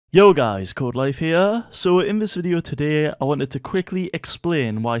Yo guys, Codelife here. So in this video today, I wanted to quickly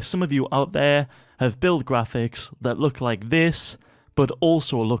explain why some of you out there have build graphics that look like this, but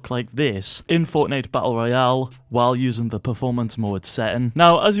also look like this in Fortnite Battle Royale while using the performance mode setting.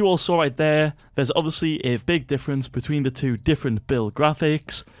 Now, as you all saw right there, there's obviously a big difference between the two different build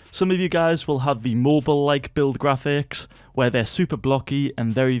graphics. Some of you guys will have the mobile-like build graphics, where they're super blocky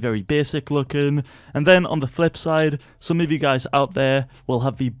and very basic looking, and then on the flip side, some of you guys out there will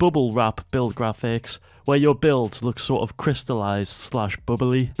have the bubble wrap build graphics, where your builds look sort of crystallized /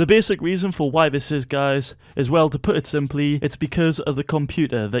 bubbly. The basic reason for why this is, guys, is, well, to put it simply, it's because of the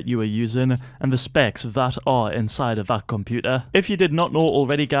computer that you are using and the specs that are inside of that computer. If you did not know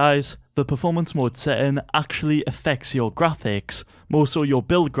already, guys, the performance mode setting actually affects your graphics, more so your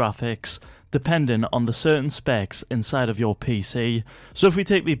build graphics, depending on the certain specs inside of your PC. So if we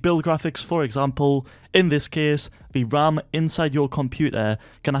take the build graphics for example, in this case, the RAM inside your computer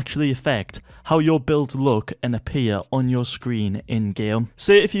can actually affect how your builds look and appear on your screen in-game.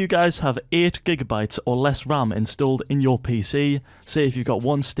 Say if you guys have 8GB or less RAM installed in your PC, say if you've got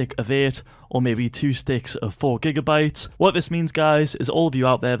one stick of 8 or maybe 2 sticks of 4GB, what this means, guys, is all of you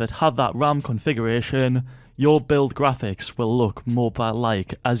out there that have that RAM configuration, your build graphics will look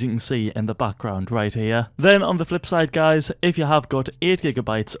mobile-like, as you can see in the background right here. Then on the flip side, guys, if you have got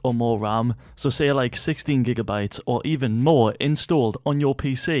 8GB or more RAM, so say like 16GB or even more installed on your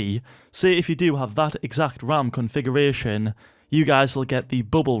PC, say if you do have that exact RAM configuration, you guys will get the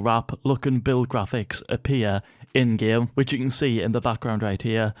bubble wrap looking build graphics appear in-game, which you can see in the background right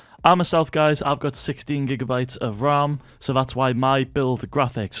here. I myself, guys, I've got 16GB of RAM, so that's why my build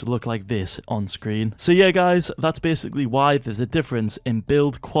graphics look like this on screen. So yeah, guys, that's basically why there's a difference in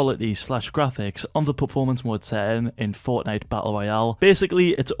build quality / graphics on the performance mode setting in Fortnite Battle Royale.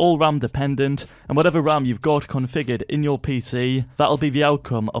 Basically, it's all RAM dependent, and whatever RAM you've got configured in your PC, that'll be the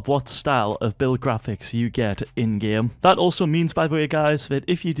outcome of what style of build graphics you get in-game. That also means, by the way, guys, that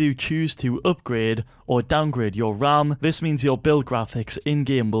if you do choose to upgrade or downgrade your RAM, this means your build graphics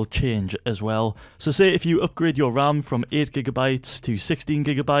in-game will change as well. So say if you upgrade your RAM from 8GB to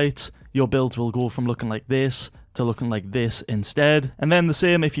 16GB, your builds will go from looking like this to looking like this instead. And then the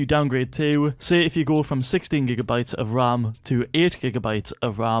same if you downgrade too. Say if you go from 16GB of RAM to 8GB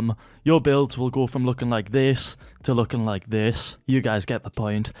of RAM, your builds will go from looking like this to looking like this. You guys get the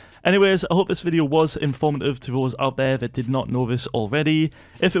point. Anyways, I hope this video was informative to those out there that did not know this already.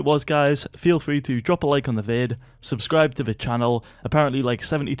 If it was, guys, feel free to drop a like on the vid, subscribe to the channel. Apparently like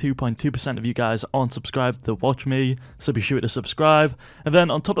 72.2% of you guys aren't subscribed to watch me, so be sure to subscribe. And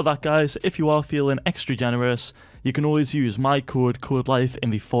then on top of that, guys, if you are feeling extra generous, you can always use my code Codelife in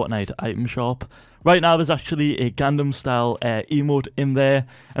the Fortnite item shop. Right now there's actually a Gundam style emote in there,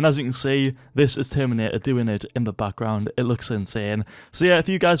 and as you can see, this is Terminator doing it in the background. It looks insane. So yeah, if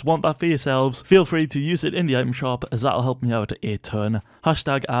you guys want that for yourselves, feel free to use it in the item shop, as that'll help me out a ton.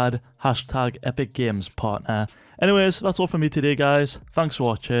 Hashtag ad, hashtag Epic Games Partner. Anyways, that's all from me today, guys. Thanks for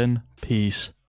watching. Peace.